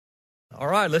All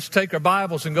right, let's take our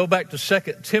Bibles and go back to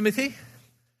 2 Timothy.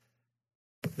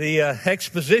 The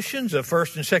expositions of 1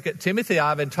 and 2 Timothy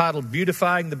I've entitled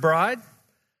Beautifying the Bride.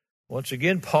 Once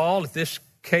again, Paul, at this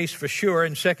case for sure,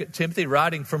 in 2 Timothy,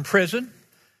 writing from prison.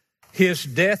 His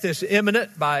death is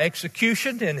imminent by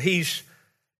execution, and he's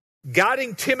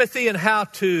guiding Timothy in how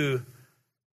to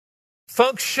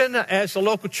function as a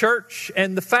local church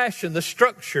and the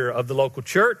structure of the local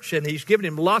church, and he's given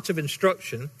him lots of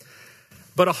instruction.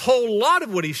 But a whole lot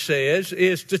of what he says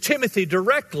is to Timothy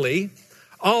directly,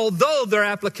 although there are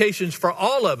applications for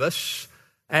all of us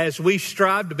as we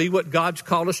strive to be what God's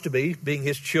called us to be, being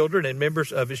his children and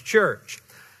members of his church.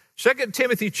 2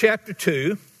 Timothy chapter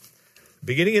 2,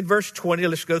 beginning in verse 20,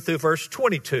 let's go through verse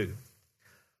 22.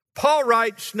 Paul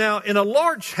writes, "Now in a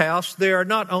large house there are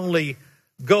not only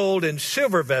gold and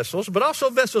silver vessels, but also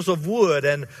vessels of wood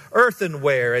and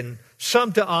earthenware, and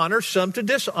some to honor, some to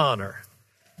dishonor.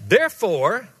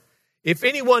 Therefore, if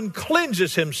anyone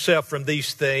cleanses himself from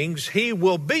these things, he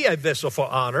will be a vessel for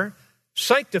honor,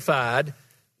 sanctified,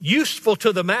 useful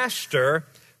to the master,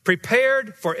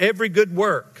 prepared for every good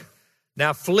work.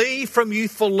 Now flee from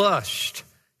youthful lust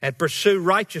and pursue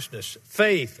righteousness,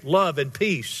 faith, love, and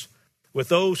peace with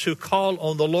those who call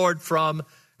on the Lord from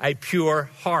a pure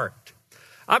heart."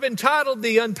 I've entitled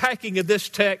the unpacking of this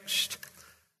text,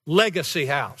 Legacy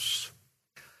House.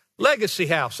 Legacy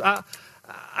House.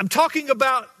 I'm talking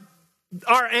about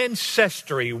our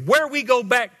ancestry, where we go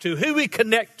back to, who we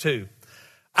connect to,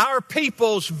 our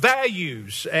people's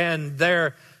values and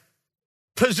their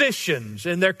positions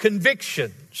and their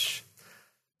convictions.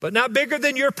 But not bigger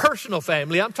than your personal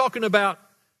family. I'm talking about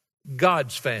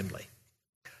God's family.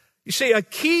 You see, a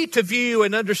key to view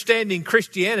and understanding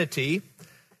Christianity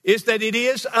is that it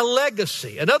is a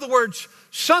legacy. In other words,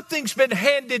 something's been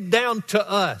handed down to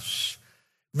us.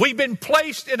 We've been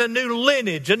placed in a new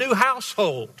lineage, a new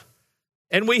household,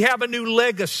 and we have a new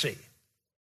legacy.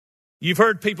 You've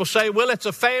heard people say, well, it's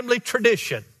a family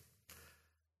tradition.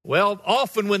 Well,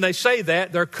 often when they say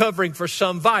that, they're covering for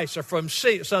some vice or from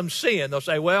some sin. They'll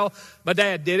say, well, my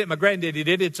dad did it, my granddaddy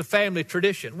did it, it's a family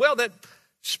tradition. Well, that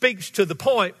speaks to the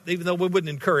point, even though we wouldn't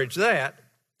encourage that.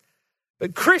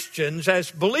 But Christians,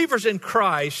 as believers in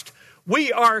Christ,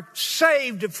 we are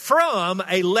saved from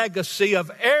a legacy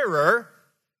of error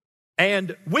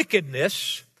and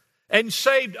wickedness, and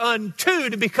saved unto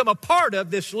to become a part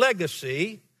of this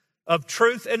legacy of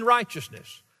truth and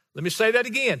righteousness. Let me say that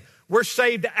again. We're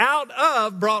saved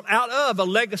brought out of a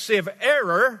legacy of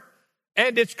error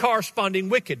and its corresponding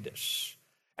wickedness.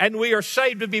 And we are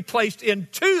saved to be placed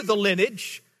into the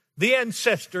lineage, the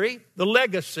ancestry, the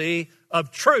legacy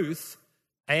of truth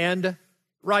and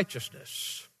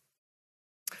righteousness.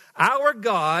 Our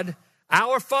God,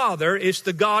 our Father, is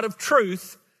the God of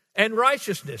truth and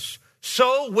righteousness.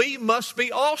 So we must be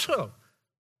also.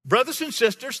 Brothers and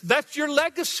sisters, that's your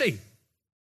legacy.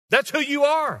 That's who you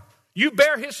are. You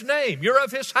bear his name. You're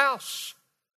of his house.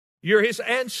 You're his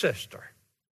ancestor.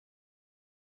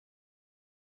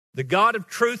 The God of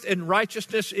truth and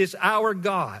righteousness is our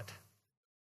God.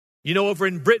 You know, over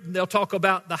in Britain, they'll talk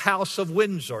about the House of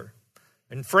Windsor.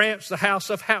 In France, the House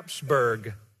of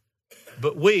Habsburg.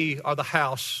 But we are the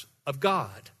house of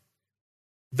God.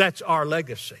 That's our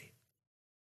legacy.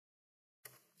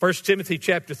 1 Timothy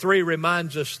chapter 3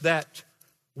 reminds us that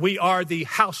we are the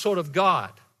household of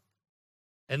God.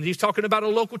 And he's talking about a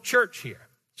local church here.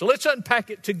 So let's unpack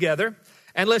it together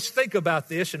and let's think about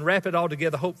this and wrap it all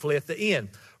together hopefully at the end.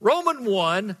 Romans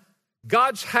 1,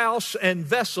 God's house and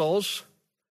vessels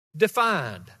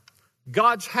defined.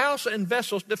 God's house and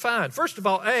vessels defined. First of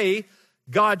all,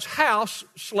 God's house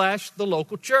 / the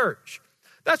local church.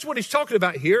 That's what he's talking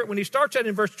about here when he starts out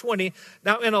in verse 20.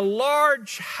 Now, in a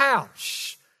large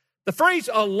house. The phrase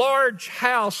a large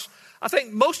house, I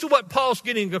think most of what Paul's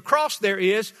getting across there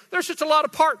is there's just a lot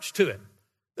of parts to it.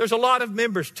 There's a lot of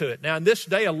members to it. Now, in this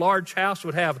day, a large house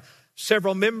would have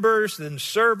several members and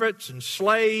servants and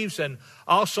slaves and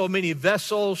also many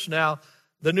vessels. Now,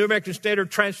 the New American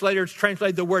Standard translators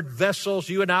translate the word vessels.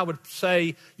 You and I would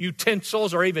say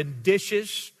utensils or even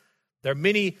dishes. There are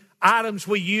many items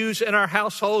we use in our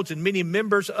households and many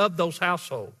members of those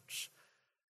households.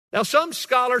 Now, some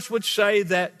scholars would say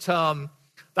that the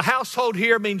household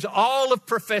here means all of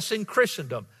professing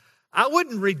Christendom. I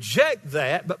wouldn't reject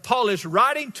that, but Paul is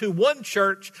writing to one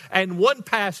church and one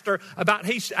pastor about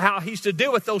how he's to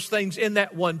deal with those things in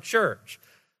that one church.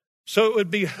 So it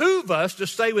would behoove us to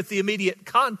stay with the immediate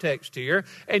context here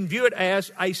and view it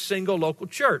as a single local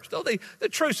church. Though the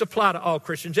truths apply to all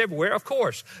Christians everywhere, of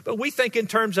course. But we think in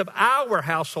terms of our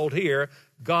household here,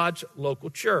 God's local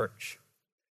church.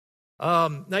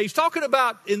 Now he's talking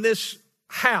about in this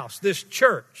house, this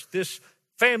church, this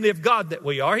family of God that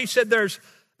we are. He said there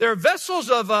are vessels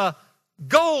of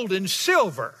gold and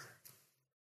silver.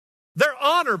 They're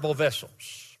honorable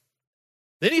vessels.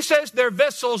 Then he says they're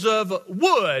vessels of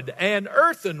wood and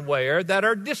earthenware that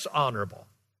are dishonorable.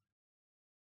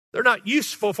 They're not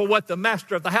useful for what the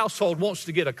master of the household wants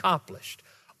to get accomplished.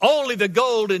 Only the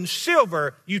gold and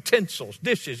silver utensils,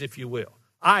 dishes, if you will,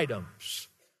 items,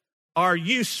 are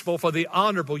useful for the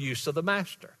honorable use of the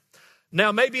master.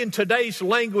 Now, maybe in today's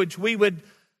language, we would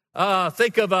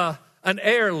think of an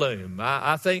heirloom.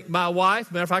 I think my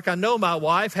wife, matter of fact, I know my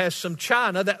wife has some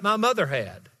china that my mother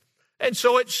had. And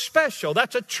so it's special.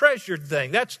 That's a treasured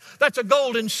thing. That's a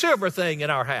gold and silver thing in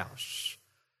our house.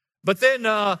 But then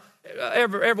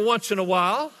every once in a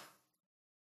while,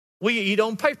 we eat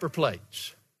on paper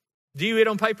plates. Do you eat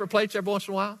on paper plates every once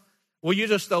in a while? Well, you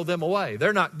just throw them away.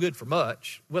 They're not good for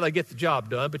much. Well, they get the job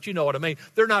done, but you know what I mean.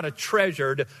 They're not a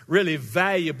treasured, really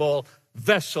valuable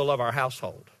vessel of our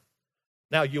household.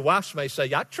 Now, your wives may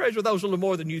say, I treasure those a little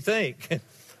more than you think,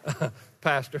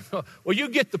 Pastor. Well, you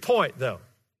get the point, though.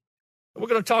 We're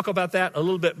going to talk about that a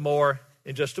little bit more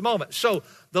in just a moment. So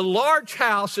the large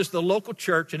house is the local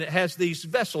church, and it has these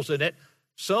vessels in it,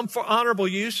 some for honorable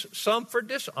use, some for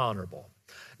dishonorable.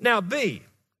 Now, B,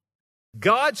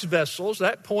 God's vessels,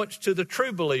 that points to the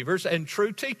true believers and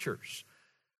true teachers.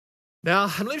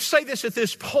 Now, let me say this at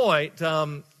this point.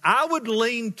 I would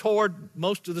lean toward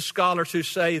most of the scholars who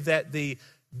say that the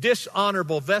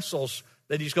dishonorable vessels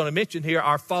that he's going to mention here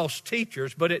are false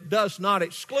teachers, but it does not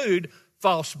exclude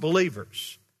false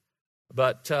believers.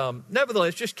 But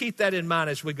nevertheless, just keep that in mind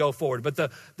as we go forward. But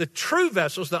the true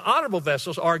vessels, the honorable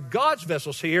vessels, are God's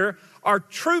vessels here, are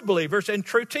true believers and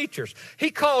true teachers.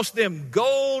 He calls them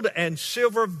gold and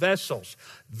silver vessels,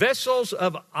 vessels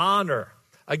of honor.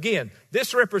 Again,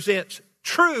 this represents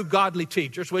true godly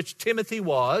teachers, which Timothy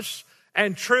was,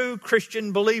 and true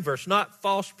Christian believers, not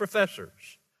false professors.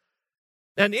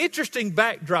 An interesting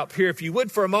backdrop here, if you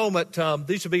would, for a moment,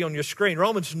 these will be on your screen.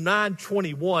 Romans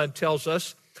 9:21 tells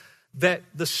us that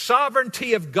the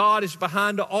sovereignty of God is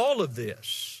behind all of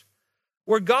this.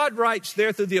 Where God writes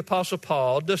there through the Apostle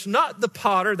Paul, does not the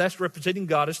potter, that's representing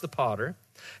God as the potter,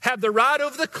 have the right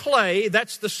over the clay,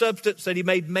 that's the substance that he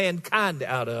made mankind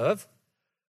out of.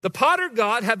 The potter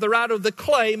God have the right over the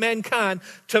clay, mankind,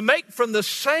 to make from the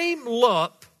same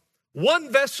lump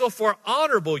one vessel for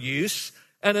honorable use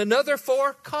and another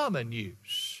for common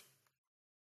use.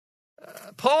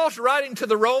 Paul's writing to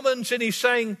the Romans and he's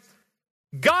saying,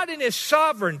 God in his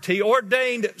sovereignty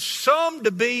ordained some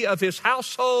to be of his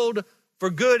household for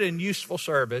good and useful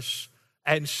service,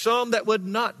 and some that would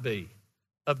not be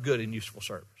of good and useful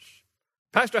service.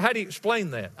 Pastor, how do you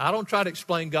explain that? I don't try to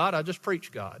explain God, I just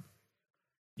preach God.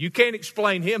 You can't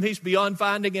explain him, he's beyond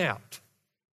finding out.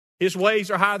 His ways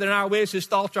are higher than our ways, his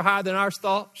thoughts are higher than our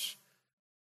thoughts.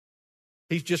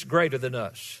 He's just greater than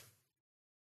us.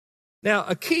 Now,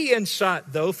 a key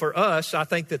insight, though, for us, I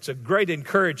think that's a great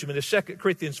encouragement is 2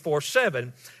 Corinthians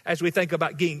 4:7, as we think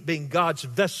about being God's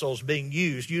vessels being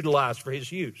used, utilized for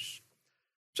his use.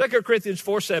 2 Corinthians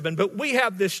 4:7, but we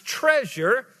have this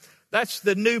treasure, that's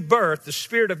the new birth, the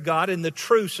Spirit of God and the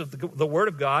truths of the Word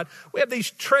of God. We have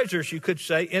these treasures, you could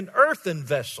say, in earthen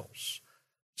vessels,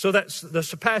 so that the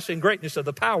surpassing greatness of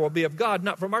the power will be of God,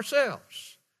 not from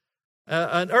ourselves.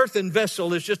 An earthen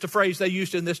vessel is just a phrase they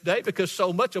used in this day because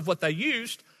so much of what they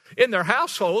used in their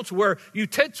households were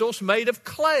utensils made of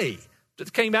clay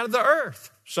that came out of the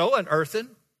earth. So an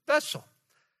earthen vessel.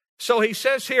 So he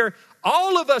says here,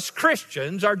 all of us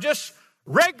Christians are just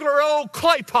regular old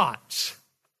clay pots.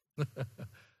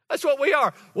 That's what we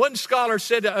are. One scholar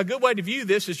said a good way to view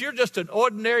this is you're just an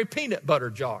ordinary peanut butter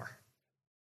jar.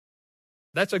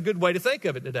 That's a good way to think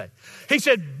of it today. He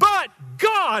said, but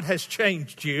God has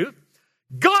changed you.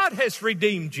 God has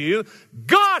redeemed you.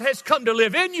 God has come to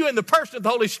live in you in the person of the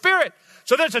Holy Spirit.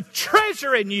 So there's a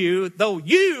treasure in you, though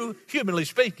you, humanly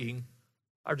speaking,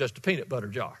 are just a peanut butter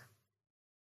jar.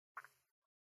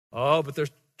 Oh, but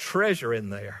there's treasure in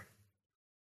there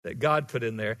that God put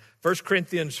in there. 1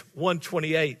 Corinthians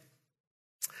 1:28.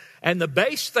 And the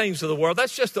base things of the world,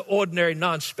 that's just the ordinary,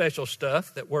 non-special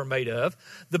stuff that we're made of.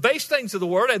 The base things of the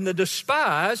world and the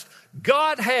despised,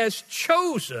 God has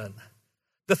chosen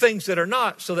the things that are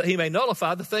not so that he may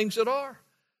nullify the things that are.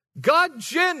 God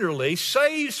generally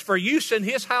saves for use in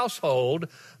his household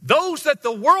those that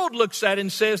the world looks at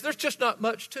and says, there's just not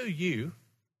much to you.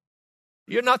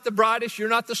 You're not the brightest, you're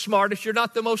not the smartest, you're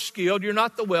not the most skilled, you're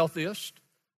not the wealthiest.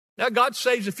 Now, God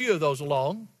saves a few of those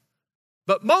along,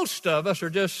 but most of us are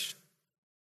just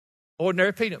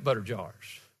ordinary peanut butter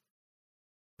jars.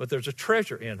 But there's a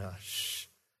treasure in us.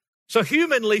 So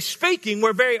humanly speaking,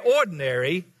 we're very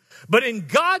ordinary, but in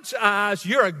God's eyes,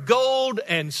 you're a gold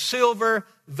and silver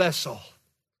vessel,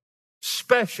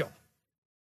 special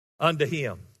unto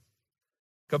Him.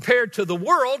 Compared to the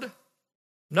world,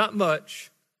 not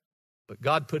much, but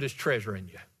God put His treasure in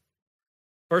you.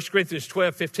 1 Corinthians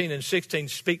 12, 15, and 16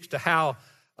 speaks to how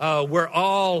we're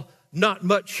all not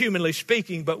much humanly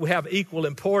speaking, but we have equal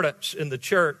importance in the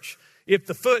church. If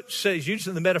the foot says,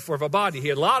 using the metaphor of a body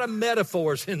here, a lot of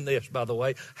metaphors in this, by the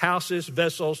way, houses,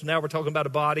 vessels, now we're talking about a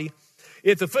body.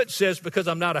 If the foot says, because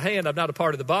I'm not a hand, I'm not a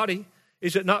part of the body,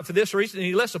 is it not for this reason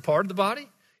any less a part of the body?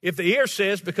 If the ear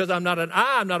says, because I'm not an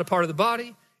eye, I'm not a part of the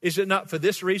body, is it not for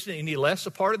this reason any less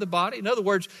a part of the body? In other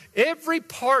words, every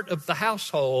part of the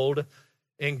household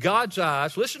in God's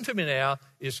eyes, listen to me now,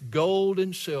 is gold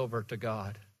and silver to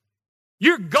God.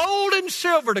 You're gold and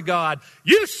silver to God,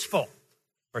 useful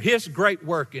for His great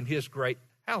work in His great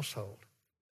household.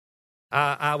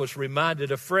 I was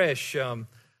reminded afresh,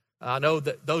 I know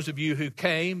that those of you who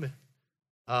came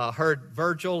heard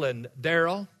Virgil and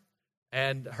Daryl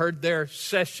and heard their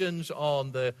sessions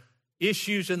on the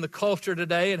issues in the culture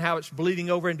today and how it's bleeding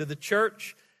over into the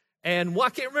church. And I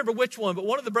can't remember which one, but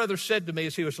one of the brothers said to me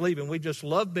as he was leaving, we just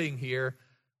love being here.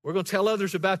 We're going to tell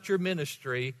others about your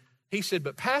ministry. He said,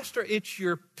 but Pastor, it's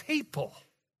your people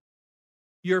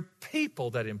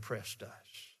that impressed us.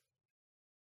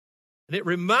 And it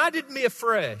reminded me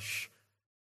afresh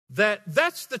that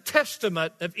that's the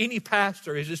testament of any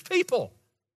pastor is his people.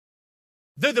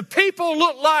 Do the people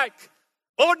look like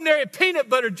ordinary peanut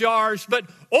butter jars, but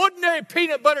ordinary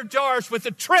peanut butter jars with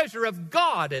the treasure of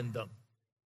God in them?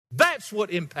 That's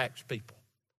what impacts people.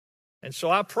 And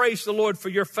so I praise the Lord for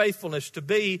your faithfulness to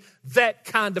be that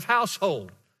kind of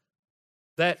household.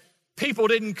 That people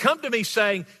didn't come to me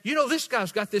saying, you know, this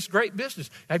guy's got this great business.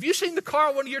 Have you seen the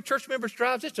car one of your church members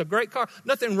drives? It's a great car.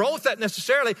 Nothing wrong with that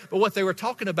necessarily. But what they were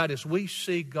talking about is we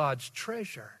see God's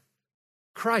treasure,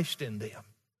 Christ in them.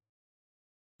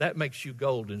 That makes you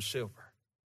gold and silver.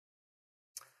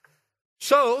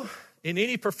 So, in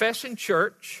any professing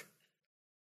church,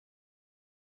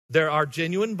 there are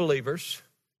genuine believers,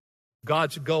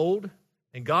 God's gold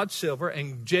and God's silver,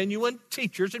 and genuine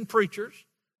teachers and preachers,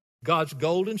 God's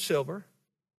gold and silver,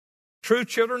 true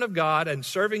children of God and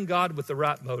serving God with the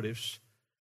right motives.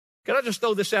 Can I just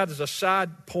throw this out as a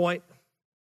side point?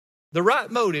 The right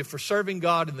motive for serving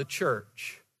God in the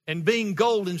church and being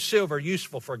gold and silver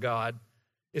useful for God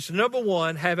is to, number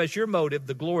one, have as your motive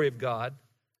the glory of God.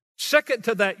 Second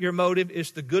to that, your motive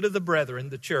is the good of the brethren,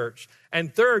 the church.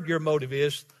 And third, your motive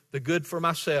is the good for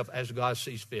myself as God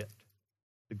sees fit.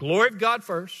 The glory of God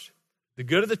first, the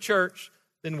good of the church,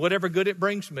 then whatever good it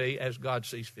brings me as God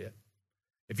sees fit.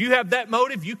 If you have that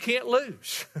motive, you can't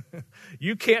lose.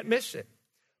 You can't miss it.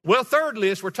 Well,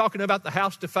 thirdly, as we're talking about the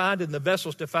house defined and the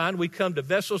vessels defined, we come to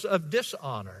vessels of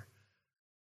dishonor.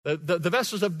 The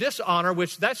vessels of dishonor,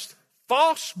 which that's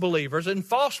false believers and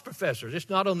false professors. It's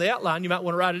not on the outline. You might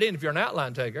want to write it in if you're an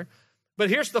outline taker. But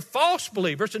here's the false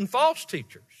believers and false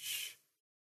teachers.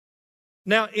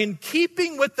 Now, in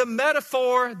keeping with the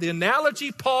metaphor, the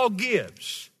analogy Paul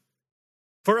gives,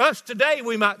 for us today,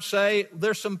 we might say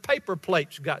there's some paper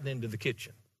plates gotten into the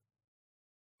kitchen.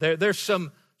 There's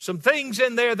some things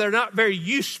in there that are not very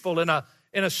useful in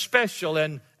a special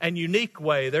and unique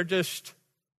way. They're just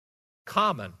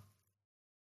common.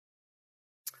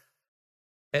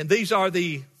 And these are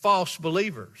the false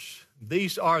believers.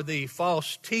 These are the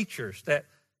false teachers that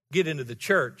get into the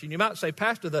church. And you might say,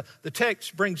 Pastor, the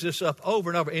text brings this up over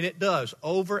and over, and it does,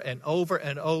 over and over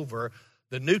and over.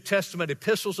 The New Testament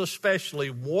epistles especially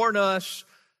warn us,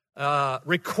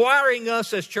 requiring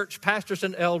us as church pastors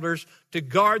and elders to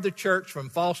guard the church from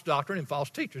false doctrine and false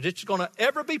teachers. It's going to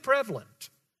ever be prevalent.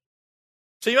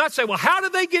 So you might say, well, how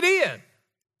did they get in?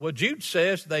 Well, Jude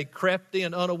says they crept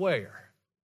in unaware.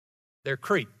 They're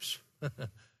creeps.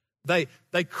 They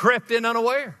crept in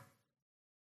unaware.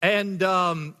 And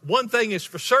one thing is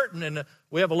for certain, and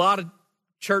we have a lot of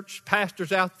church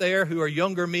pastors out there who are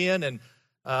younger men and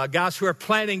guys who are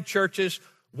planting churches.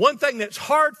 One thing that's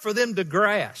hard for them to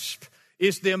grasp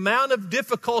is the amount of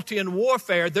difficulty and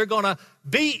warfare they're going to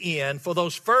be in for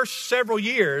those first several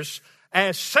years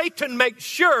as Satan makes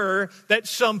sure that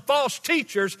some false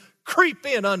teachers creep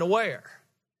in unaware.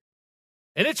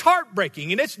 And it's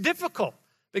heartbreaking and it's difficult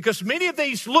because many of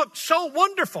these look so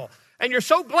wonderful. And you're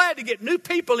so glad to get new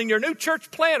people in your new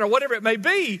church plant or whatever it may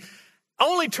be,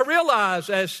 only to realize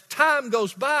as time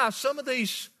goes by, some of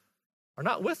these are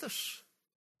not with us.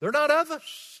 They're not of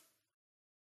us.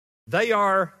 They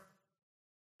are,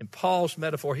 in Paul's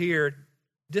metaphor here,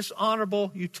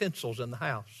 dishonorable utensils in the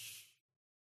house.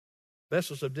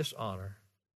 Vessels of dishonor.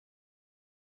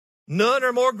 None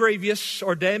are more grievous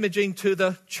or damaging to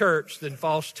the church than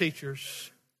false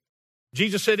teachers.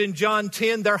 Jesus said in John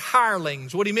 10, they're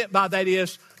hirelings. What he meant by that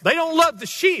is they don't love the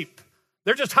sheep.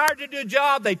 They're just hired to do a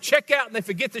job. They check out and they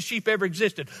forget the sheep ever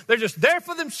existed. They're just there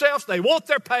for themselves. They want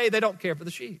their pay. They don't care for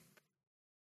the sheep.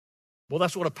 Well,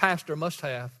 that's what a pastor must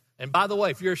have. And by the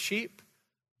way, if you're a sheep,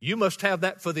 you must have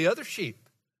that for the other sheep.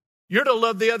 You're to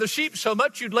love the other sheep so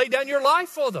much you'd lay down your life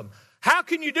for them. How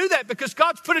can you do that? Because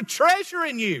God's put a treasure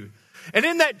in you. And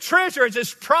in that treasure is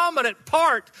this prominent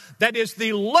part that is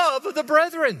the love of the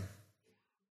brethren.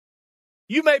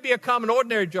 You may be a common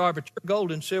ordinary jar, but you're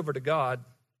gold and silver to God.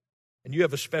 And you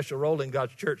have a special role in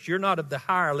God's church. You're not of the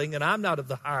hireling, and I'm not of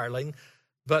the hireling.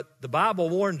 But the Bible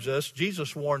warns us,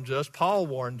 Jesus warns us, Paul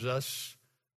warns us.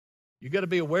 You've got to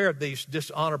be aware of these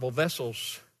dishonorable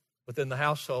vessels within the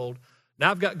household. Now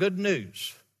I've got good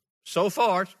news. So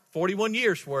far, 41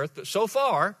 years worth, but so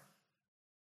far,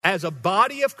 as a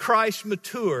body of Christ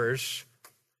matures,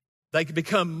 they can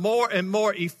become more and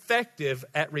more effective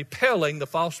at repelling the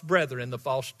false brethren, the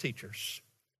false teachers.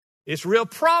 It's real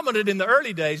prominent in the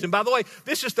early days. And by the way,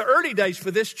 this is the early days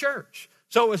for this church.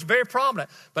 So it's very prominent.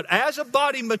 But as a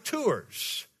body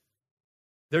matures,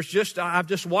 I've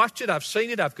just watched it, I've seen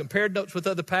it, I've compared notes with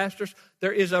other pastors.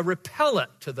 There is a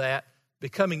repellent to that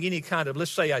becoming any kind of,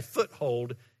 let's say, a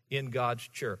foothold in God's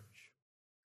church.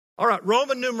 All right,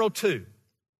 Roman numeral 2.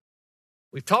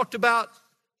 We've talked about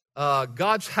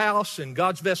God's house and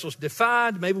God's vessels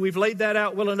defined. Maybe we've laid that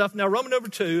out well enough. Now, Roman number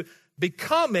 2,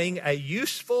 becoming a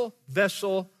useful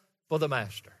vessel for the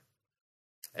master.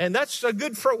 And that's a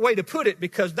good way to put it,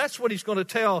 because that's what he's going to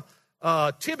tell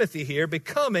Timothy here,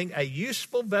 becoming a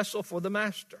useful vessel for the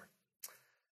master.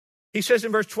 He says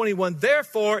in verse 21,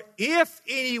 therefore, if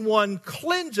anyone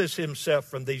cleanses himself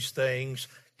from these things,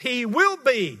 he will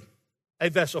be a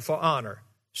vessel for honor,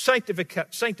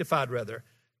 sanctified,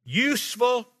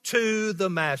 useful to the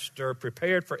master,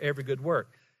 prepared for every good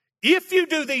work. If you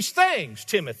do these things,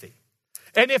 Timothy,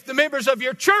 and if the members of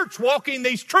your church walk in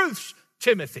these truths,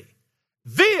 Timothy,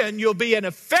 then you'll be an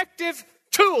effective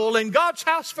tool in God's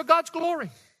house for God's glory.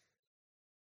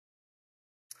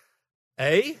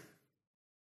 A,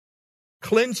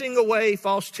 cleansing away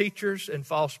false teachers and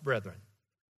false brethren.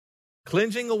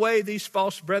 Cleansing away these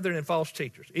false brethren and false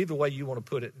teachers. Either way you want to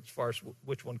put it, as far as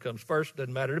which one comes first,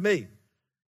 doesn't matter to me.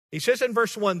 He says in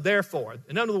verse 1, therefore,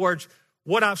 in other words,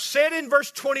 what I've said in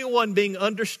verse 21 being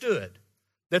understood,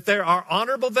 that there are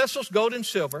honorable vessels, gold and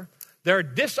silver. There are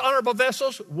dishonorable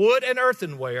vessels, wood and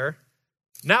earthenware.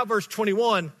 Now verse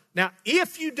 21, now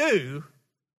if you do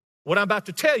what I'm about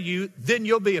to tell you, then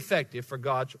you'll be effective for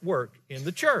God's work in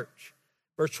the church.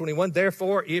 Verse 21,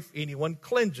 therefore, if anyone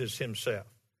cleanses himself.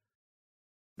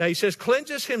 Now he says,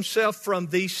 cleanses himself from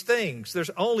these things. There's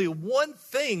only one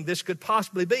thing this could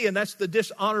possibly be, and that's the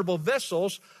dishonorable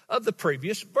vessels of the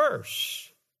previous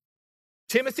verse.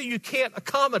 Timothy, you can't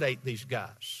accommodate these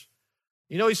guys.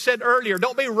 You know, he said earlier,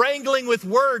 don't be wrangling with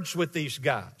words with these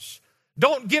guys.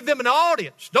 Don't give them an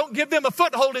audience. Don't give them a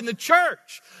foothold in the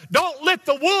church. Don't let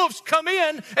the wolves come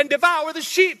in and devour the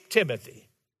sheep, Timothy.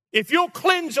 If you'll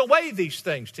cleanse away these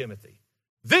things, Timothy,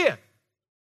 then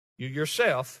you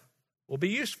yourself will be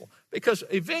useful. Because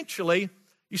eventually,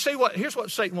 you see what? Here's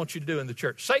what Satan wants you to do in the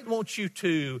church. Satan wants you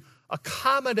to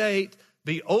accommodate,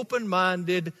 be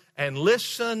open-minded, and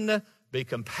listen, be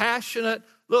compassionate.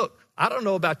 Look, I don't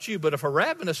know about you, but if a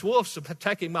ravenous wolf's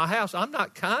attacking my house, I'm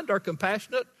not kind or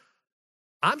compassionate.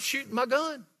 I'm shooting my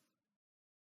gun.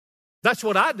 That's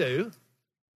what I do.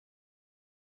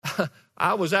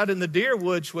 I was out in the deer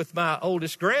woods with my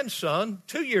oldest grandson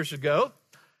 2 years ago,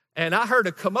 and I heard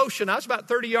a commotion. I was about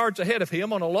 30 yards ahead of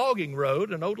him on a logging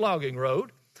road, an old logging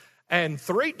road, and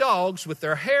 3 dogs with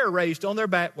their hair raised on their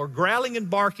back were growling and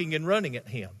barking and running at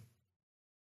him.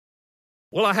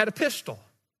 Well, I had a pistol,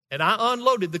 and I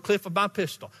unloaded the clip of my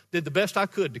pistol, did the best I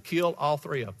could to kill all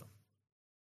 3 of them.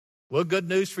 Well, good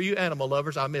news for you animal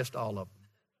lovers, I missed all of them.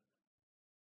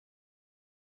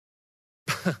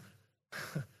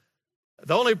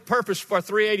 The only purpose for a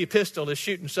 .380 pistol is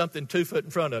shooting something 2 foot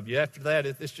in front of you. After that,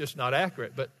 it's just not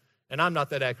accurate. And I'm not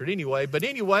that accurate anyway. But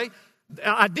anyway,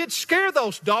 I did scare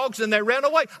those dogs, and they ran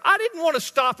away. I didn't want to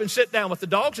stop and sit down with the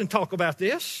dogs and talk about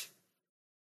this.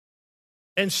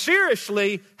 And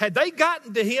seriously, had they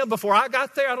gotten to him before I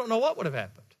got there, I don't know what would have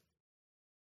happened.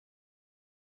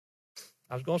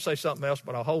 I was going to say something else,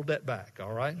 but I'll hold that back,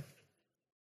 all right?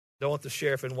 Don't want the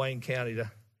sheriff in Wayne County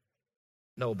to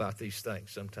know about these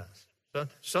things sometimes.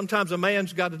 Sometimes a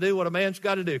man's got to do what a man's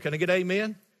got to do. Can I get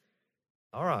amen?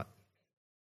 All right.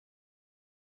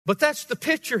 But that's the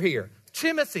picture here.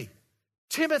 Timothy,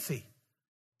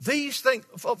 these things,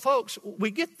 folks, we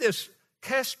get this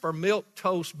Casper milk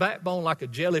toast backbone like a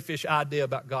jellyfish idea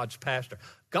about God's pastor.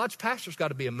 God's pastor's got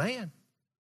to be a man.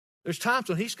 There's times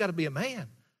when he's got to be a man.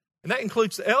 And that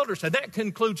includes the elders, and that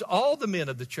includes all the men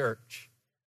of the church.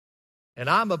 And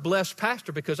I'm a blessed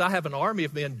pastor because I have an army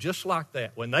of men just like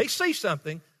that. When they see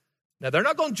something, now they're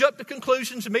not going to jump to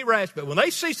conclusions and be rash, but when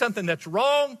they see something that's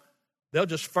wrong, they'll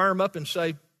just firm up and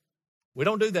say, we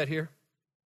don't do that here.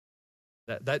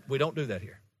 We don't do that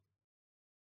here.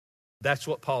 That's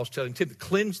what Paul's telling Timothy.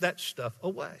 Cleanse that stuff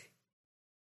away.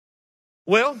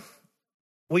 Well,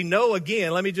 we know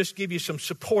again, let me just give you some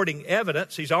supporting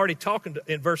evidence. He's already talking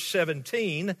in verse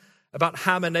 17 about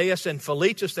Hymenaeus and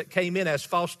Philetus that came in as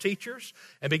false teachers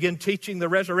and began teaching the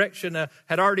resurrection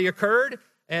had already occurred.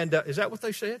 And is that what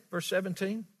they said? Verse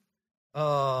 17?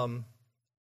 Already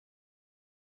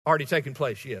taken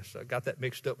place, yes. I got that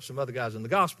mixed up with some other guys in the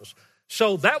Gospels.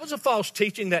 So that was a false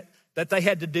teaching that they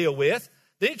had to deal with.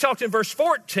 Then he talked in verse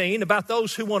 14 about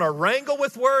those who want to wrangle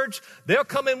with words. They'll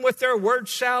come in with their word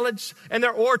salads, and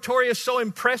their oratory is so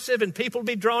impressive, and people will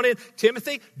be drawn in.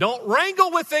 Timothy, don't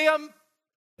wrangle with them.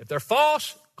 If they're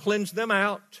false, cleanse them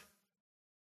out.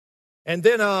 And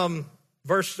then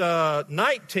verse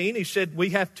 19, he said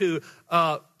we have to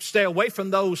stay away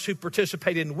from those who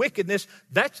participate in wickedness.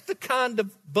 That's the kind of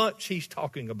bunch he's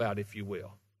talking about, if you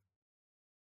will.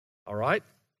 All right?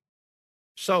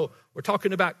 So we're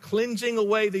talking about cleansing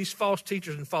away these false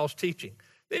teachers and false teaching.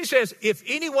 Then he says, if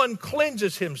anyone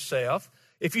cleanses himself,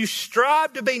 if you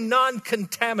strive to be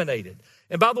non-contaminated.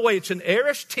 And by the way, it's an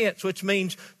aorist tense, which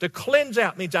means to cleanse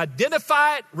out, means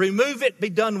identify it, remove it, be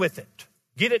done with it.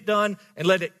 Get it done and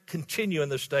let it continue in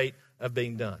the state of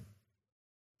being done.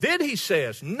 Then he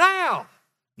says, now,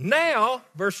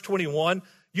 verse 21,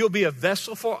 you'll be a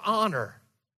vessel for honor.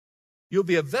 You'll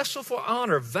be a vessel for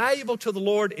honor, valuable to the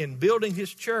Lord in building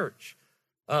his church.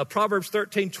 Proverbs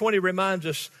 13:20 reminds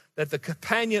us that the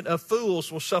companion of fools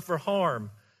will suffer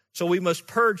harm. So we must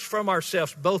purge from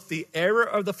ourselves both the error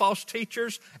of the false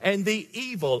teachers and the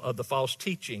evil of the false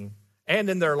teaching, and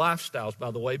in their lifestyles,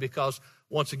 by the way, because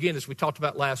once again, as we talked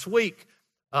about last week,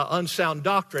 unsound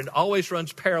doctrine always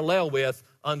runs parallel with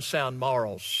unsound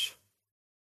morals.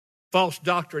 False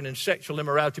doctrine and sexual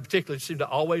immorality particularly seem to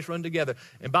always run together.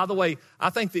 And by the way, I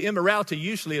think the immorality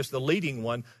usually is the leading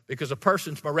one because a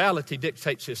person's morality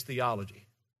dictates his theology.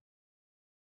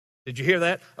 Did you hear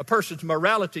that? A person's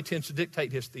morality tends to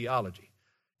dictate his theology.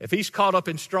 If he's caught up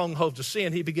in strongholds of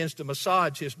sin, he begins to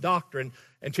massage his doctrine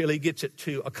until he gets it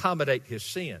to accommodate his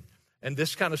sin. And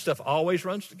this kind of stuff always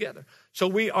runs together. So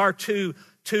we are to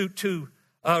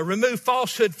remove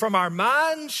falsehood from our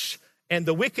minds and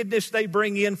the wickedness they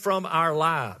bring in from our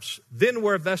lives. Then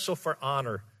we're a vessel for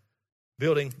honor,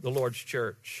 building the Lord's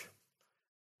church.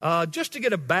 Just to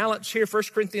get a balance here, 1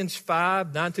 Corinthians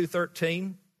 5, 9 through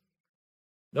 13.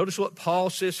 Notice what Paul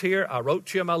says here. I wrote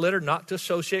to you in my letter not to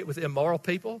associate with immoral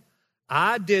people.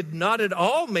 I did not at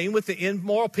all mean with the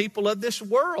immoral people of this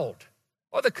world,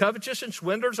 or the covetous and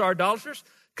swindlers or idolaters,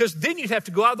 because then you'd have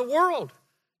to go out of the world.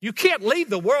 You can't leave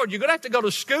the world. You're going to have to go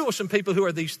to school with some people who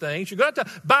are these things. You're going to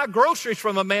have to buy groceries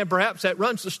from a man perhaps that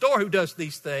runs the store who does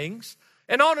these things.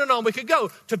 And on we could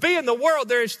go. To be in the world,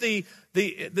 there's the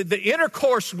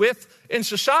intercourse with, in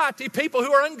society, people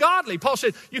who are ungodly. Paul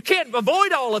said, you can't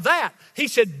avoid all of that. He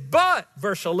said, but,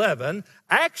 verse 11,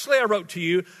 actually I wrote to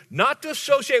you not to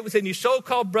associate with any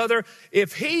so-called brother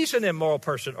if he's an immoral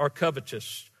person or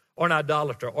covetous, or an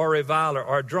idolater, or a reviler,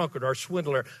 or a drunkard, or a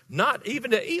swindler, not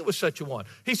even to eat with such a one.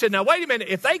 He said, now wait a minute,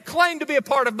 if they claim to be a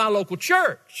part of my local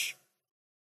church,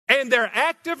 and they're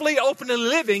actively, openly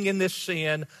living in this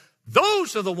sin,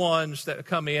 those are the ones that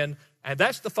come in, and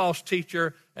that's the false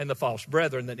teacher and the false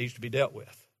brethren that needs to be dealt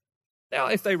with. Now,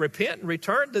 if they repent and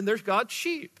return, then there's God's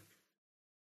sheep.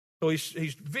 So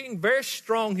he's being very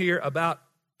strong here about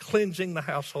cleansing the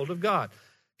household of God.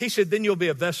 He said, then you'll be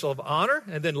a vessel of honor.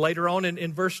 And then later on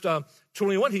in verse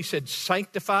 21, he said,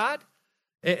 sanctified.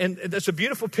 And that's a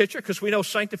beautiful picture because we know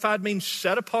sanctified means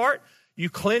set apart. You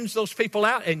cleanse those people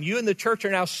out, and you and the church are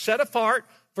now set apart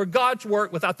for God's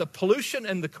work without the pollution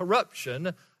and the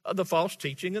corruption of the false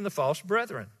teaching and the false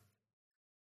brethren.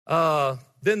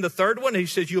 Then the third one, he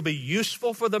says, you'll be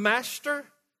useful for the master.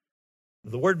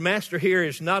 The word master here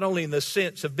is not only in the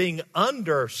sense of being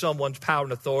under someone's power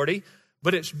and authority,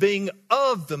 but it's being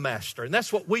of the master. And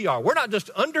that's what we are. We're not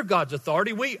just under God's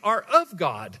authority. We are of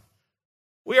God.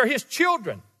 We are his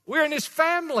children. We're in his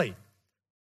family.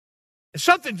 If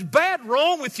something's bad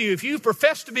wrong with you, if you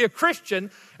profess to be a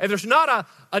Christian and there's not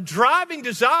a driving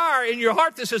desire in your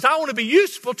heart that says, I want to be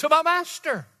useful to my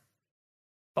master.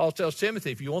 Paul tells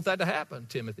Timothy, if you want that to happen,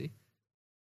 Timothy,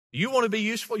 you want to be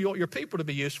useful, you want your people to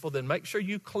be useful, then make sure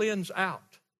you cleanse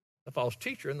out the false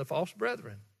teacher and the false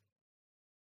brethren.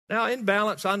 Now, in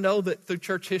balance, I know that through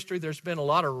church history there's been a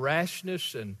lot of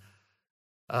rashness and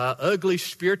ugly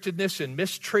spiritedness and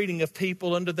mistreating of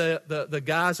people under the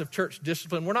guise of church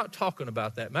discipline. We're not talking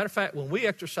about that. Matter of fact, when we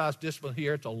exercise discipline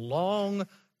here, it's a long,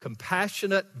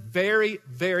 compassionate, very,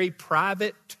 very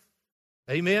private,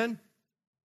 amen,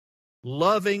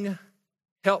 loving,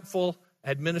 helpful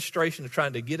administration of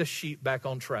trying to get a sheep back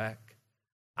on track.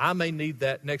 I may need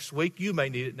that next week. You may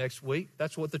need it next week.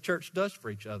 That's what the church does for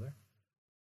each other.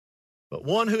 But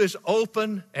one who is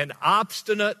open and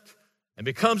obstinate and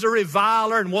becomes a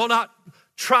reviler and will not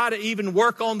try to even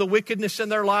work on the wickedness in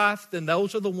their life, then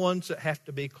those are the ones that have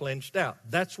to be cleansed out.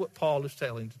 That's what Paul is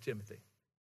telling to Timothy.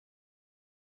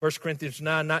 1 Corinthians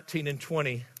 9:19 and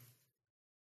 20.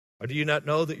 Or do you not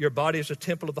know that your body is a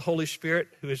temple of the Holy Spirit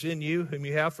who is in you, whom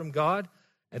you have from God,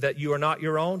 and that you are not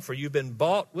your own? For you've been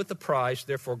bought with a price,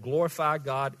 therefore glorify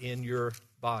God in your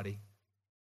body.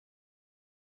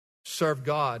 Serve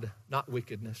God, not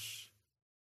wickedness.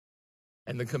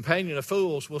 And the companion of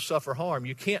fools will suffer harm.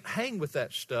 You can't hang with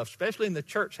that stuff, especially in the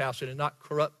church house, and it not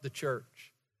corrupt the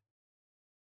church.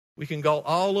 We can go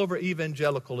all over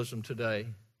evangelicalism today.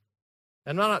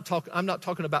 And I'm not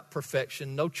talking about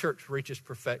perfection. No church reaches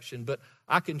perfection, but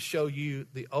I can show you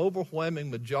the overwhelming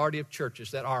majority of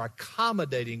churches that are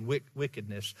accommodating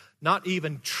wickedness, not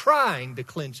even trying to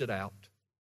cleanse it out.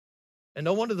 And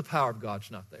no wonder the power of God's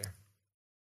not there.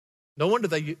 No wonder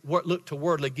they look to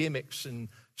worldly gimmicks and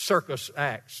circus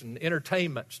acts and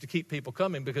entertainments to keep people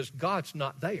coming, because God's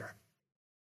not there.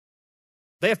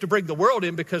 They have to bring the world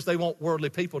in because they want worldly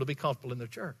people to be comfortable in their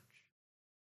church.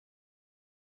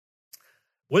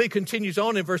 Well, he continues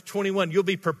on in verse 21, you'll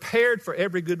be prepared for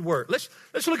every good work.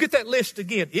 Let's look at that list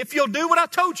again. If you'll do what I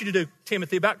told you to do,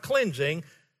 Timothy, about cleansing,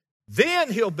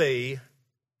 then he'll be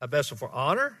a vessel for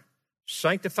honor,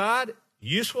 sanctified,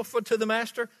 useful to the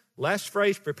master. Last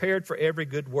phrase, prepared for every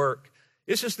good work.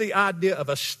 This is the idea of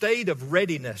a state of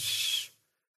readiness.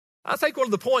 I think one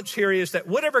of the points here is that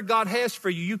whatever God has for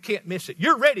you, you can't miss it.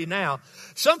 You're ready now.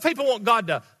 Some people want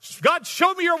God,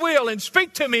 show me your will and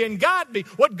speak to me and guide me.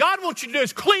 What God wants you to do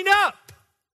is clean up.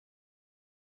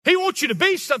 He wants you to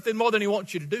be something more than he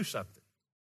wants you to do something.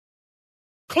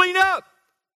 Clean up.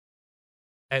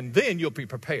 And then you'll be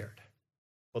prepared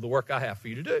for the work I have for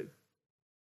you to do.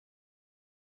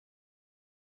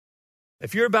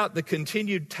 If you're about the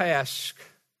continued task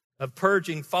of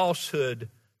purging falsehood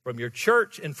from your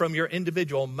church and from your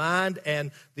individual mind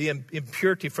and the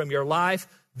impurity from your life,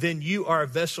 then you are a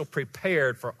vessel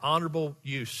prepared for honorable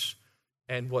use.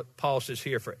 And what Paul says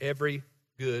here, for every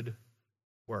good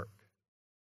work.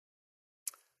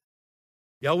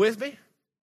 Y'all with me?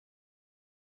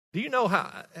 Do you know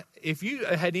how, if you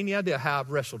had any idea how I've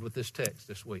wrestled with this text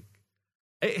this week,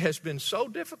 it has been so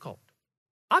difficult.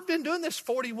 I've been doing this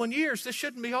 41 years. This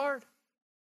shouldn't be hard.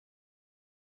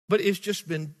 But it's just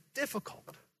been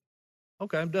difficult.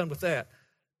 Okay, I'm done with that.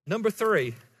 Number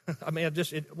 3,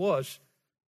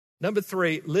 Number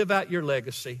 3, live out your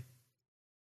legacy.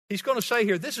 He's going to say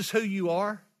here, this is who you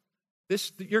are.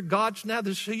 You're God's now.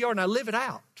 This is who you are. Now live it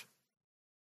out.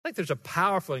 I think there's a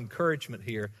powerful encouragement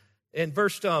here. In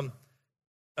verse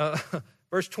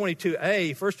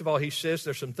 22a, first of all, he says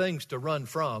there's some things to run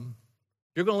from.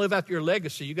 If you're going to live out your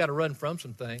legacy, you got to run from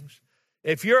some things.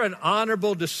 If you're an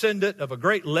honorable descendant of a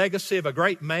great legacy of a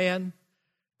great man,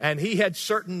 and he had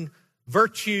certain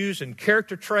virtues and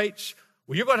character traits,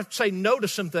 well, you're going to have to say no to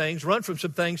some things, run from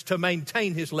some things to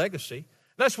maintain his legacy.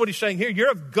 That's what he's saying here.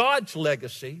 You're of God's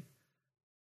legacy.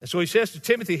 And so he says to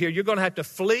Timothy here, you're going to have to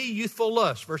flee youthful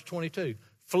lust. Verse 22.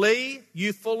 Flee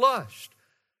youthful lust.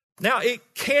 Now, it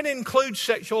can include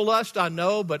sexual lust, I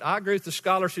know, but I agree with the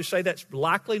scholars who say that's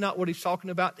likely not what he's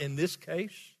talking about in this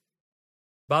case.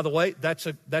 By the way, that's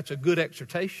a good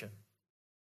exhortation.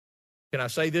 Can I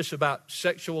say this about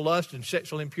sexual lust and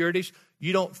sexual impurities?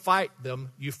 You don't fight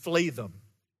them, you flee them.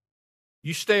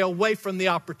 You stay away from the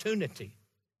opportunity.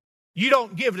 You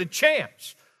don't give it a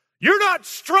chance. You're not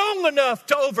strong enough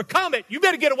to overcome it. You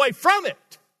better get away from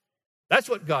it. That's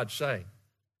what God's saying.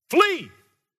 Flee.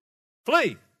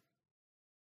 Flee.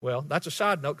 Well, that's a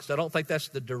side note because I don't think that's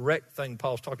the direct thing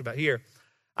Paul's talking about here.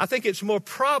 I think it's more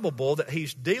probable that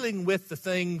he's dealing with the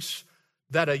things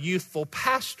that a youthful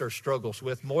pastor struggles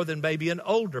with more than maybe an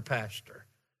older pastor.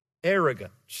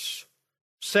 Arrogance,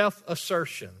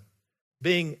 self-assertion,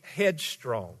 being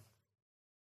headstrong.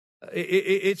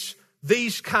 It's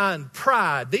these kind,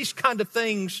 pride, these kind of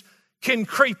things can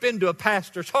creep into a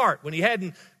pastor's heart when he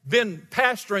hadn't been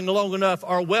pastoring long enough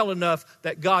or well enough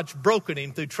that God's broken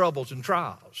him through troubles and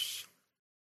trials.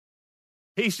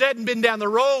 He hadn't been down the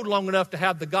road long enough to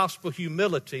have the gospel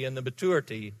humility and the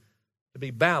maturity to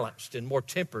be balanced and more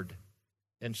tempered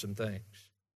in some things.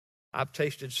 I've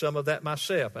tasted some of that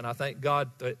myself, and I thank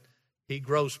God that He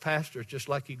grows pastors just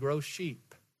like He grows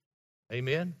sheep.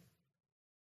 Amen?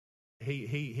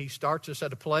 He starts us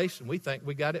at a place, and we think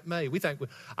we got it made.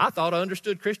 I thought I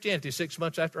understood Christianity 6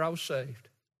 months after I was saved.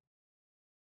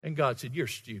 And God said, you're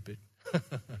stupid.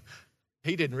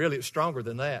 He didn't really. It's stronger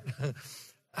than that.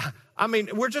 I mean,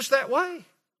 we're just that way.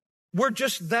 We're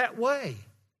just that way.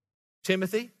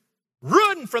 Timothy,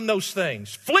 run from those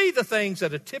things. Flee the things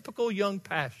that a typical young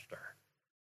pastor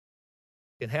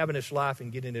can have in his life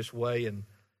and get in his way. And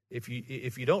if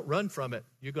you don't run from it,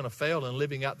 you're going to fail in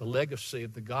living out the legacy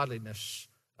of the godliness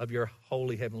of your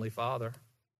holy heavenly Father.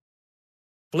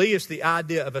 Flee is the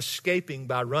idea of escaping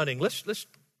by running. Let's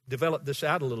develop this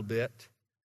out a little bit.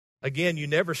 Again, you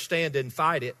never stand and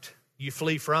fight it. You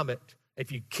flee from it.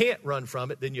 If you can't run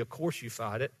from it, then of course you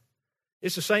fight it.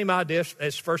 It's the same idea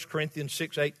as 1 Corinthians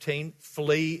 6:18.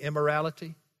 Flee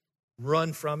immorality.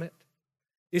 Run from it.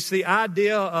 It's the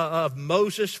idea of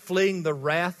Moses fleeing the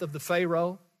wrath of the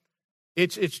Pharaoh.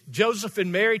 It's Joseph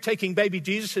and Mary taking baby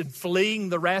Jesus and fleeing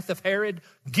the wrath of Herod,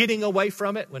 getting away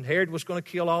from it when Herod was going to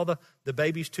kill all the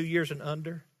babies 2 years and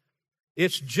under.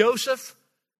 It's Joseph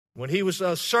when he was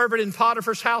a servant in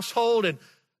Potiphar's household, and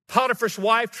Potiphar's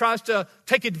wife tries to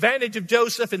take advantage of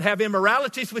Joseph and have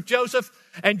immoralities with Joseph.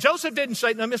 And Joseph didn't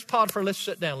say, "Now, Miss Potiphar, let's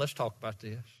sit down. Let's talk about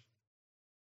this.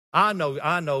 I know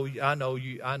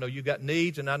you got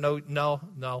needs, and I know,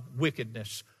 no,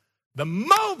 wickedness." The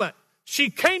moment she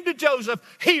came to Joseph,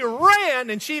 he ran,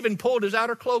 and she even pulled his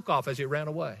outer cloak off as he ran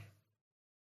away.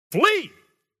 Flee!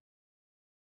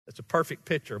 That's a perfect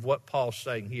picture of what Paul's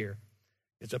saying here.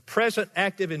 It's a present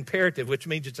active imperative, which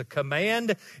means it's a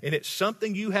command, and it's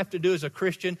something you have to do as a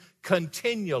Christian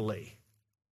continually.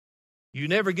 You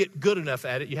never get good enough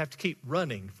at it. You have to keep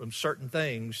running from certain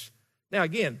things. Now,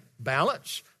 again,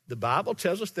 balance. The Bible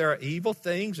tells us there are evil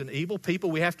things and evil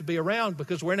people we have to be around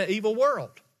because we're in an evil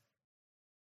world.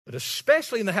 But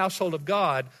especially in the household of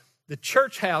God, the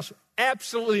church house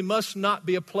absolutely must not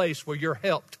be a place where you're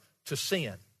helped to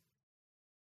sin.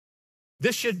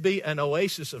 This should be an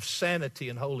oasis of sanity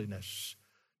and holiness.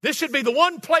 This should be the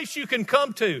one place you can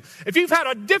come to. If you've had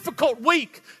a difficult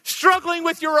week, struggling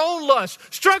with your own lust,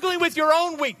 struggling with your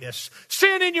own weakness,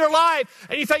 sin in your life,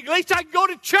 and you think, at least I can go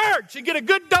to church and get a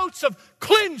good dose of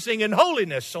cleansing and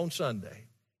holiness on Sunday.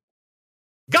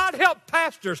 God help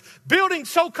pastors building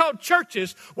so-called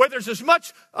churches where there's as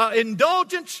much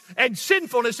indulgence and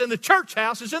sinfulness in the church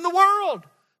house as in the world.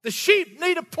 The sheep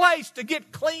need a place to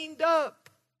get cleaned up.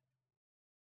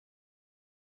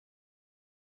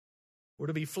 We're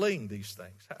to be fleeing these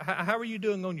things. How are you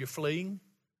doing on your fleeing?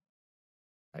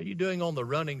 How are you doing on the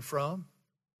running from?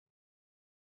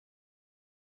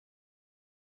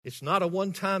 It's not a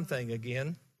one-time thing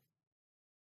again.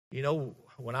 You know,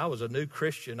 when I was a new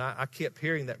Christian, I kept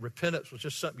hearing that repentance was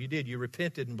just something you did. You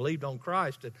repented and believed on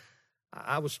Christ. And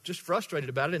I was just frustrated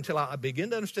about it until I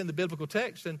began to understand the biblical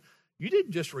text. And you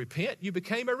didn't just repent, you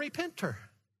became a repenter.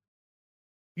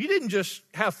 You didn't just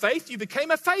have faith, you became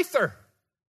a faither.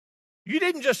 You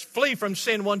didn't just flee from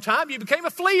sin one time, you became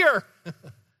a fleer.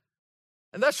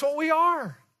 And that's what we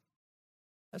are.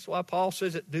 That's why Paul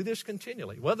says that do this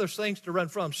continually. Well, there's things to run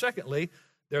from. Secondly,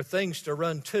 there are things to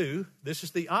run to. This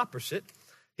is the opposite.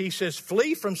 He says,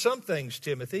 flee from some things,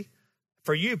 Timothy,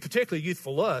 for you, particularly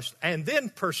youthful lust, and then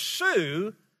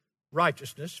pursue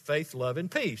righteousness, faith, love, and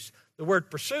peace. The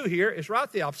word pursue here is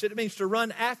right the opposite. It means to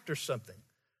run after something.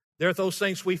 There are those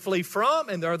things we flee from,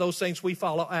 and there are those things we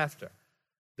follow after.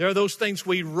 There are those things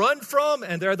we run from,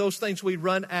 and there are those things we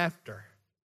run after.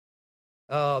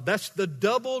 That's the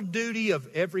double duty of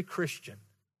every Christian.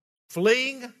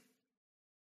 Fleeing,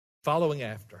 following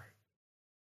after.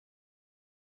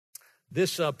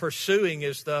 This pursuing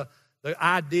is the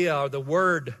idea or the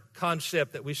word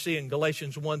concept that we see in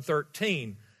Galatians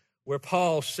 1:13, where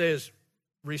Paul says,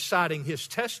 reciting his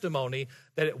testimony,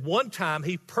 that at one time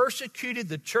he persecuted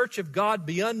the church of God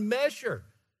beyond measure.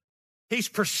 He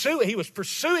was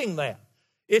pursuing that.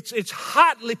 It's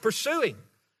hotly pursuing.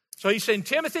 So he's saying,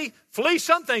 Timothy, flee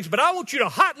some things, but I want you to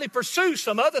hotly pursue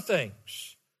some other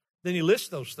things. Then he lists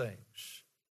those things.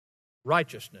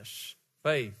 Righteousness,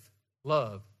 faith,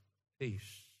 love,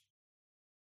 peace.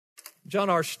 John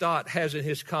R. Stott has in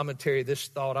his commentary this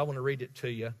thought. I want to read it to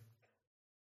you.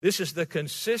 This is the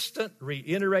consistent,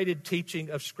 reiterated teaching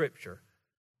of Scripture.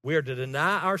 We are to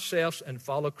deny ourselves and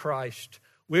follow Christ.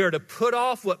 We are to put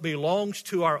off what belongs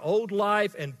to our old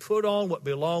life and put on what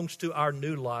belongs to our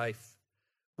new life.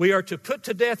 We are to put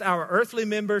to death our earthly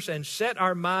members and set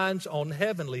our minds on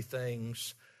heavenly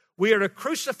things. We are to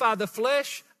crucify the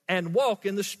flesh and walk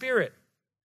in the Spirit.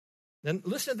 And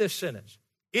listen to this sentence.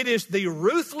 It is the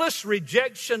ruthless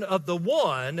rejection of the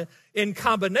one in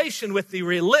combination with the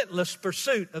relentless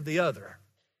pursuit of the other.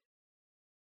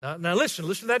 Now listen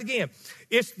to that again.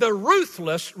 It's the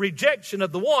ruthless rejection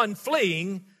of the one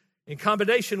fleeing in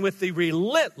combination with the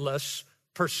relentless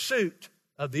pursuit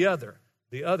of the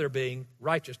other being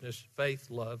righteousness, faith,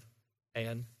 love,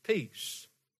 and peace.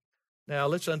 Now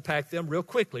let's unpack them real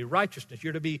quickly. Righteousness,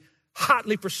 you're to be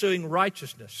hotly pursuing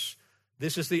righteousness.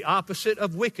 This is the opposite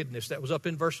of wickedness. That was up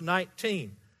in verse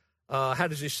 19. How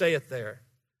does he say it there?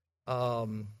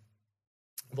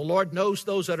 The Lord knows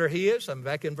those that are his. I'm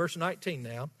back in verse 19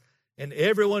 now. And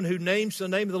everyone who names the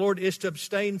name of the Lord is to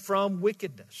abstain from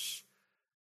wickedness.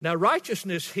 Now,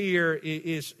 righteousness here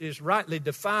is rightly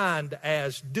defined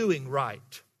as doing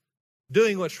right,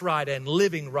 doing what's right and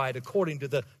living right according to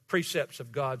the precepts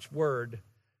of God's word.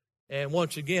 And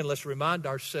once again, let's remind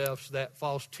ourselves that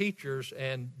false teachers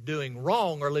and doing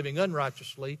wrong or living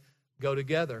unrighteously go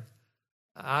together.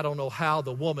 I don't know how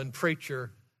the woman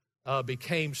preacher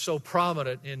became so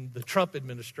prominent in the Trump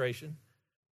administration,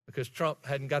 because Trump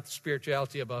hadn't got the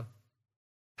spirituality of a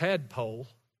tadpole.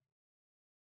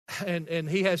 And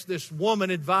he has this woman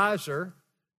advisor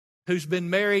who's been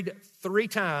married 3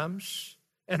 times,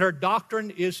 and her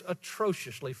doctrine is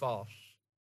atrociously false.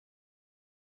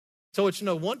 So it's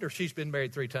no wonder she's been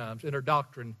married 3 times, and her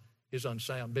doctrine is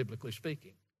unsound, biblically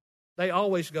speaking. They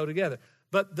always go together.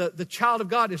 But the child of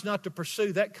God is not to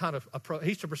pursue that kind of approach.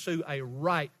 He's to pursue a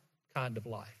right kind of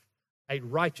life, a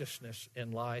righteousness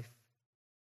in life.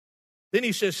 Then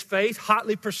he says faith,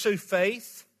 hotly pursue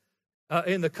faith.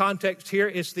 In the context here,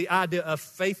 it's the idea of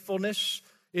faithfulness.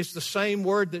 It's the same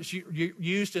word that's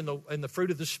used in the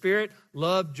fruit of the Spirit: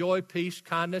 love, joy, peace,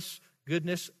 kindness,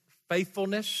 goodness,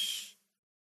 faithfulness.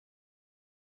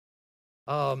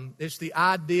 It's the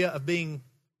idea of being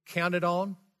counted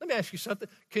on. Let me ask you something.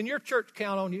 Can your church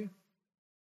count on you?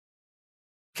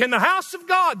 Can the house of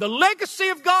God, the legacy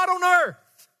of God on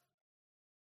earth,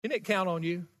 can it count on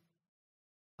you?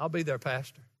 I'll be their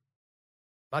pastor.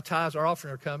 My tithes are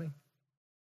offering are coming.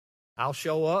 I'll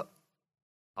show up.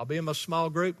 I'll be in my small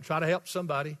group and try to help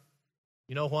somebody.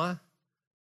 You know why?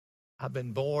 I've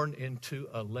been born into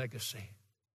a legacy.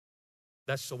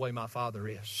 That's the way my Father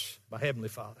is, my Heavenly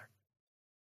Father.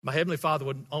 My Heavenly Father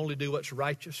would only do what's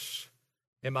righteous.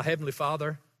 And my Heavenly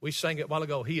Father, we sang it a while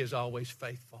ago, He is always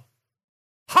faithful.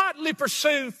 Hotly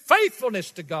pursue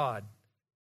faithfulness to God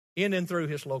in and through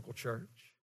His local church.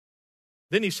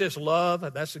 Then he says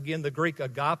love. That's again the Greek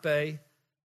agape.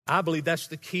 I believe that's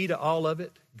the key to all of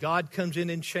it. God comes in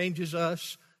and changes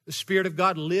us. The Spirit of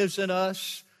God lives in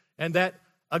us. And that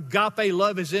agape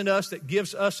love is in us that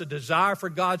gives us a desire for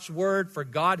God's word, for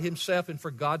God Himself, and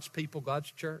for God's people,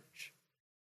 God's church.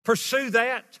 Pursue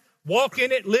that. Walk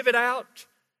in it. Live it out.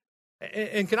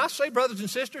 And can I say, brothers and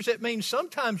sisters, it means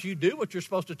sometimes you do what you're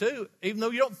supposed to do, even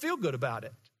though you don't feel good about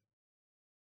it.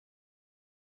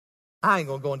 I ain't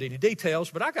going to go into any details,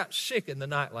 but I got sick in the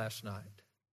night last night.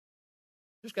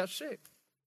 Just got sick.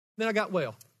 Then I got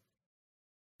well.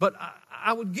 But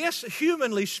I would guess,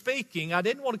 humanly speaking, I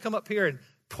didn't want to come up here and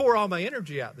pour all my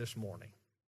energy out this morning.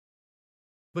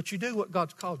 But you do what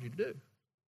God's called you to do.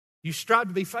 You strive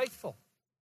to be faithful.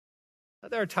 Now,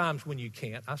 there are times when you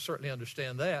can't. I certainly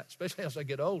understand that, especially as I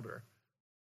get older.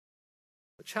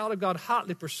 But child of God,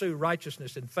 hotly pursue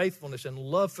righteousness and faithfulness and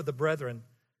love for the brethren.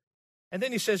 And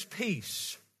then he says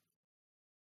peace.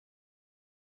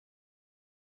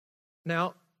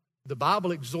 Now, the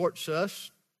Bible exhorts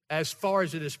us, as far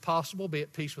as it is possible, be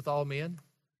at peace with all men,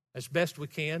 as best we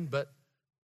can, but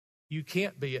you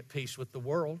can't be at peace with the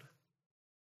world,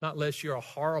 not unless you're a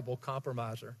horrible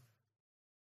compromiser.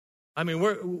 I mean,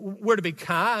 we're to be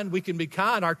kind. We can be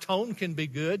kind. Our tone can be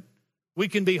good. We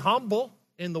can be humble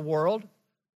in the world,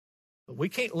 but we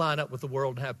can't line up with the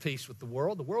world and have peace with the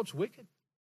world. The world's wicked.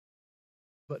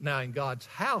 But now in God's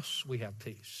house, we have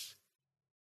peace.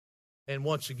 And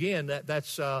once again,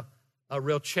 that's a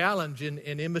real challenge in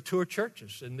immature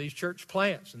churches, in these church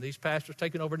plants, and these pastors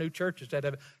taking over new churches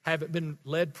that haven't been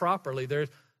led properly. They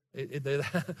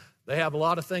have a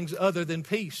lot of things other than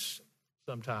peace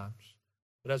sometimes.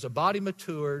 But as a body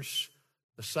matures,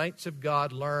 the saints of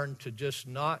God learn to just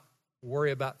not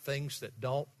worry about things that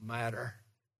don't matter.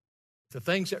 If the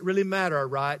things that really matter are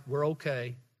right, we're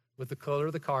okay with the color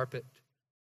of the carpet,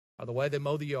 or the way they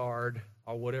mow the yard,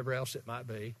 or whatever else it might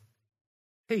be.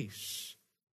 Peace.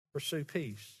 Pursue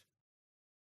peace.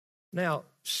 Now,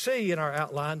 C in our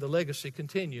outline, the legacy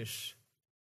continues.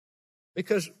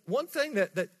 Because one thing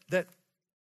that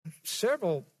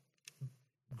several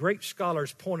great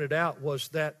scholars pointed out was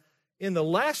that in the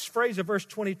last phrase of verse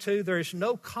 22, there is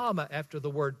no comma after the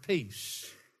word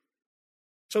peace.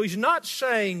 So he's not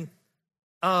saying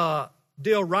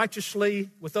deal righteously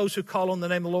with those who call on the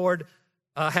name of the Lord,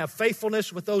 have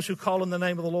faithfulness with those who call on the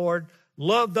name of the Lord,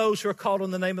 love those who are called on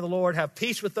the name of the Lord, have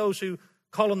peace with those who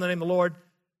call on the name of the Lord.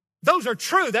 Those are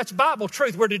true. That's Bible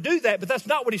truth. We're to do that, but that's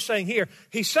not what he's saying here.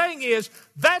 He's saying is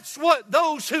that's what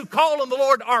those who call on the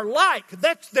Lord are like.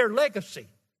 That's their legacy.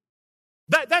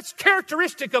 That's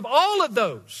characteristic of all of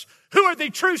those who are the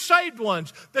true saved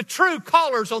ones, the true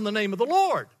callers on the name of the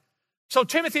Lord. So,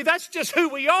 Timothy, that's just who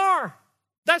we are.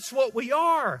 That's what we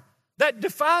are. That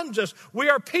defines us. We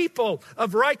are people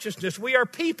of righteousness. We are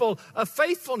people of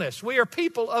faithfulness. We are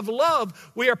people of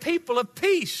love. We are people of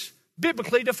peace,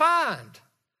 biblically defined.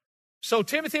 So,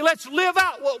 Timothy, let's live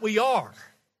out what we are.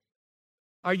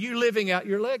 Are you living out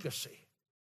your legacy?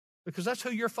 Because that's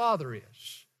who your father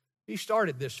is. He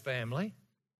started this family.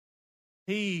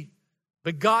 He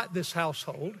begot this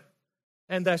household.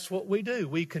 And that's what we do.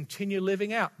 We continue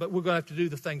living out. But we're going to have to do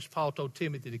the things Paul told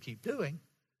Timothy to keep doing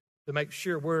to make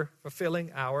sure we're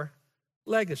fulfilling our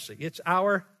legacy. It's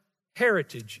our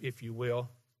heritage, if you will.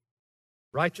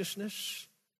 Righteousness,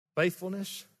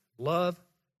 faithfulness, love,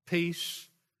 peace.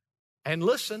 And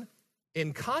listen,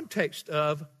 in context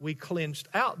of we cleansed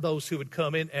out those who would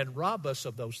come in and rob us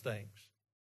of those things.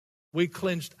 We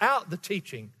cleansed out the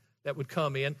teaching that would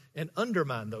come in and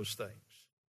undermine those things.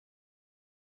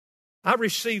 I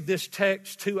received this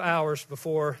text 2 hours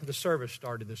before the service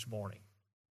started this morning.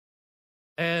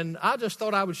 And I just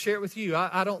thought I would share it with you.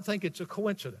 I don't think it's a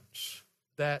coincidence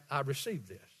that I received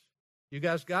this. You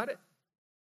guys got it?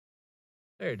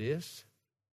 There it is.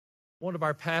 One of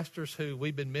our pastors who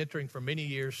we've been mentoring for many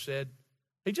years said,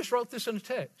 he just wrote this in a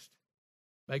text.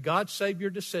 May God save your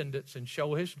descendants and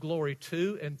show his glory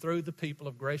to and through the people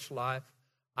of Grace Life.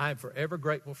 I am forever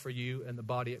grateful for you and the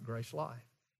body at Grace Life.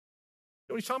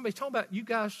 You know what he's talking about? He's talking about you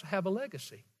guys have a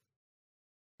legacy.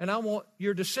 And I want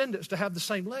your descendants to have the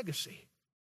same legacy.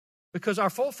 Because our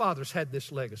forefathers had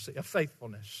this legacy of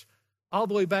faithfulness. All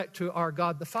the way back to our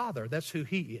God the Father. That's who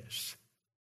he is.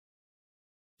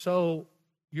 So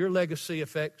your legacy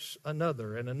affects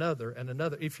another and another and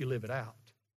another if you live it out.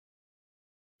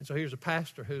 And so here's a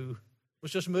pastor who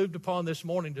was just moved upon this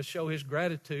morning to show his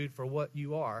gratitude for what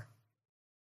you are.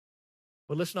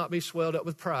 But let's not be swelled up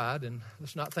with pride and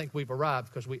let's not think we've arrived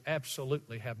because we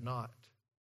absolutely have not.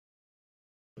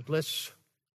 But let's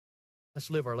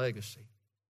live our legacy.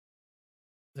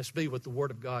 Let's be what the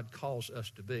Word of God calls us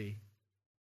to be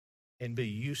and be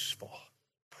useful,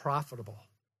 profitable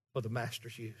for the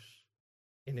Master's use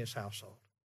in his household.